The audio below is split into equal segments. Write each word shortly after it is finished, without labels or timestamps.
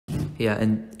Yeah,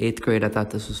 in 8th grade, I thought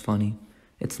this was funny.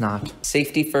 It's not.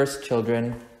 Safety first,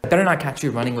 children. I better not catch you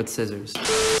running with scissors.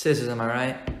 Scissors, am I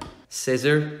right?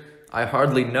 Scissor? I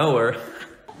hardly know her.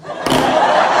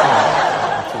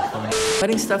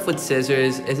 Cutting stuff with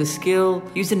scissors is a skill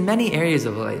used in many areas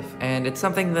of life, and it's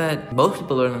something that most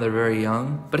people learn when they're very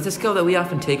young, but it's a skill that we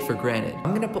often take for granted.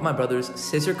 I'm gonna put my brother's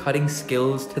scissor cutting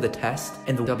skills to the test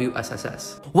in the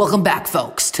WSSS. Welcome back,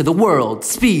 folks, to the World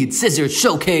Speed Scissor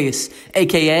Showcase,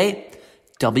 aka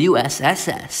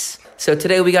WSSS. So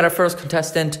today we got our first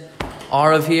contestant,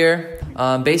 Arav here.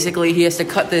 Basically, he has to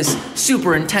cut this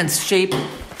super intense shape.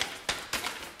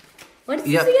 What is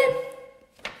this again?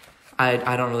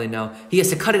 I don't really know. He has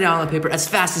to cut it out on the paper as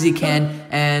fast as he can,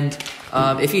 and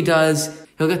if he does,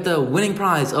 he'll get the winning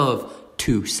prize of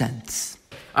 2 cents.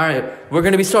 All right, we're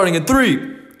gonna be starting in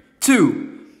 3, 2,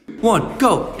 1,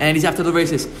 go! And he's after the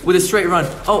races with a straight run.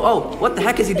 Oh, what the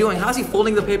heck is he doing? How's he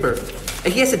folding the paper?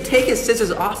 He has to take his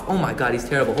scissors off. Oh my God, he's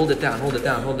terrible. Hold it down, hold it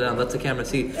down, hold it down. Let the camera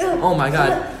see. Oh my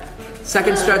God.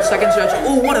 Second stretch, second stretch.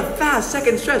 Oh, what a fast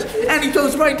second stretch. And he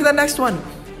goes right to the next one.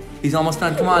 He's almost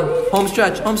done, come on. Home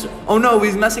stretch, home stretch. Oh no,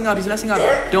 he's messing up,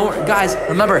 Don't, guys,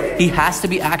 remember, he has to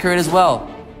be accurate as well.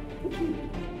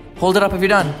 Hold it up if you're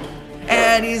done.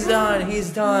 And he's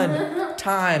done.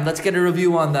 Time, let's get a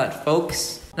review on that,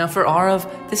 folks. Now for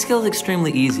Arav, this skill is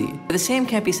extremely easy, but the same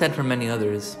can't be said for many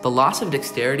others. The loss of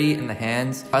dexterity in the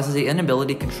hands causes the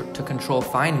inability to control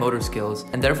fine motor skills,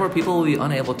 and therefore people will be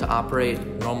unable to operate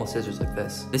normal scissors like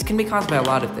this. This can be caused by a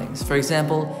lot of things. For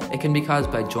example, it can be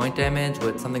caused by joint damage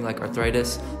with something like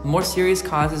arthritis. More serious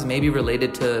causes may be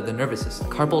related to the nervous system.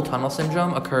 Carpal tunnel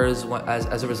syndrome occurs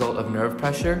as a result of nerve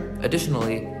pressure.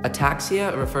 Additionally,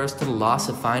 ataxia refers to the loss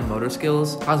of fine motor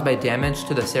skills caused by damage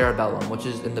to the cerebellum, which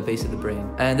is in the base of the brain.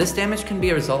 And this damage can be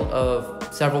a result of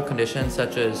several conditions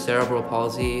such as cerebral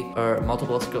palsy or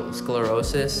multiple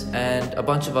sclerosis and a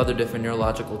bunch of other different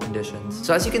neurological conditions.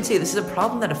 So as you can see, this is a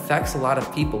problem that affects a lot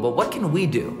of people, but what can we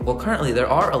do? Well, currently there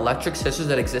are electric scissors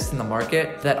that exist in the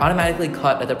market that automatically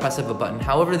cut at the press of a button.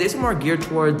 However, these are more geared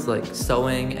towards like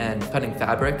sewing and cutting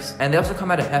fabrics, and they also come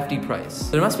at a hefty price.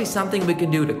 There must be something we can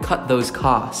do to cut those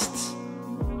costs.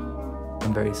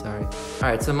 I'm very sorry. All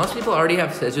right, so most people already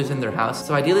have scissors in their house.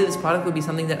 So ideally this product would be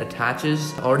something that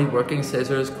attaches already working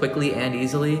scissors quickly and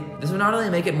easily. This would not only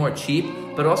make it more cheap,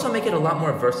 but also make it a lot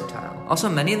more versatile. Also,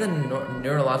 many of the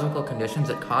neurological conditions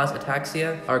that cause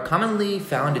ataxia are commonly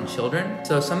found in children.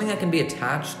 So something that can be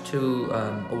attached to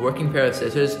a working pair of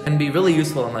scissors can be really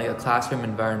useful in like a classroom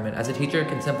environment, as a teacher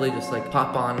can simply just like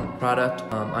pop on product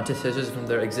onto scissors from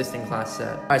their existing class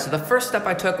set. All right, so the first step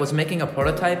I took was making a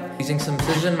prototype using some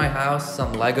scissors in my house,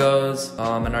 some Legos,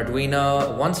 an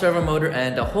Arduino, 1 servo motor,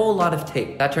 and a whole lot of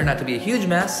tape. That turned out to be a huge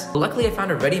mess. But luckily, I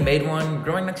found a ready-made one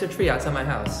growing next to a tree outside my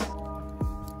house.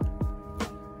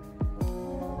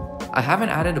 I haven't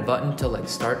added a button to like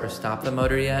start or stop the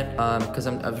motor yet, because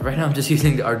right now I'm just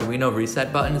using the Arduino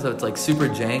reset button, so it's like super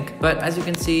jank. But as you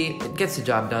can see, it gets the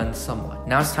job done somewhat.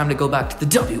 Now it's time to go back to the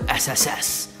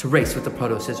WSSS to race with the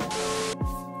Proto Scissor.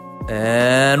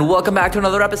 And welcome back to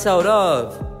another episode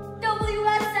of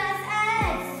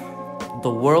the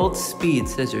World Speed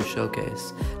Scissor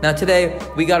Showcase. Now today,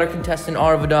 we got our contestant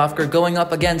Arav going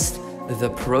up against the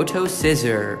Proto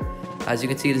Scissor. As you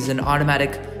can see, this is an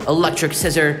automatic electric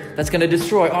scissor that's gonna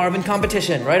destroy Arav in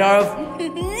competition, right Arav?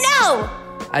 No!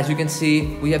 As you can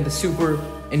see, we have the super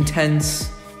intense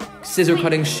scissor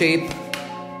cutting shape,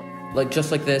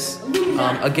 just like this.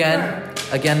 Again,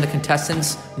 the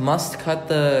contestants must cut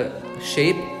the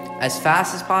shape as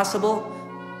fast as possible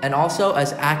and also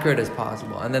as accurate as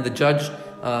possible. And then the judge,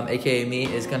 aka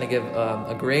me, is gonna give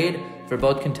a grade for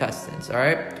both contestants, all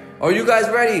right? Are you guys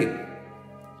ready?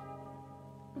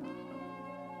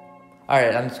 All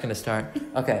right, I'm just gonna start.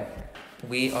 Okay,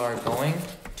 we are going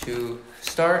to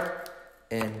start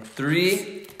in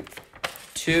 3,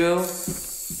 2,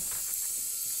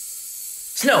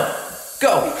 snow,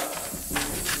 go!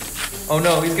 Oh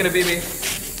no, he's gonna beat me.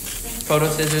 Proto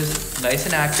scissors, nice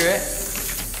and accurate.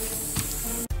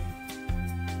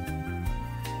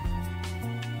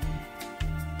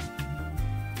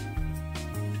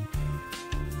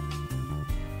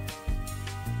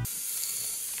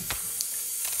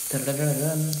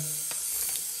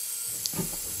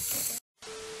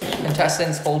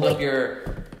 Contestants, hold up your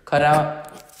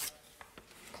cutout.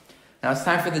 Now it's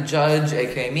time for the judge,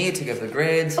 aka me, to give the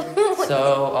grades.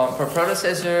 So for Proto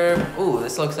Scissor, ooh,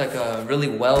 this looks like a really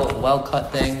well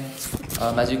cut thing.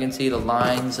 As you can see, the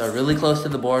lines are really close to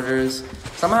the borders.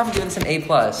 So I'm gonna have to give this an A+.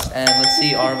 And let's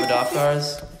see Arav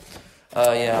Adafkar's.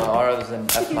 Yeah, Arav's an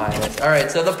F-. All right,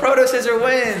 so the Proto Scissor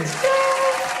wins.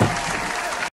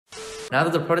 Now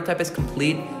that the prototype is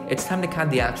complete, it's time to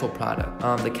CAD the actual product.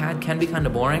 The CAD can be kind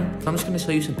of boring, so I'm just gonna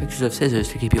show you some pictures of scissors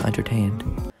to keep you entertained.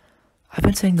 I've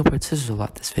been saying the word scissors a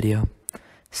lot this video.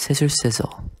 Scissors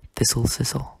sizzle, thistle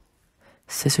sizzle.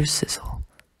 Scissors sizzle,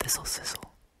 thistle sizzle.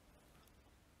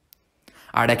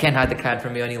 Alright, I can't hide the CAD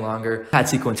from you any longer. CAD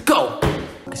sequence, go!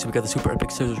 Okay, so we got the super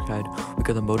epic scissors CAD. We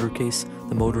got the motor case,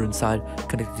 the motor inside,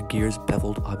 connected to gears,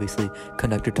 beveled, obviously,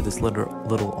 connected to this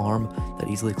little arm that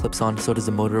easily clips on. So does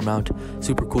the motor mount.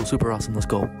 Super cool, super awesome, let's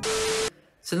go.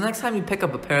 So the next time you pick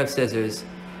up a pair of scissors,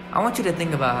 I want you to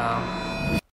think about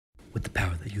how... With the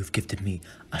power that you have gifted me,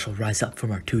 I shall rise up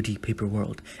from our 2D paper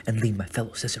world and lead my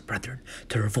fellow scissor brethren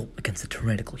to revolt against the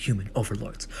tyrannical human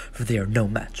overlords, for they are no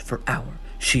match for our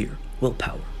sheer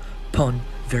willpower. Pun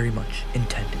very much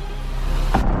intended.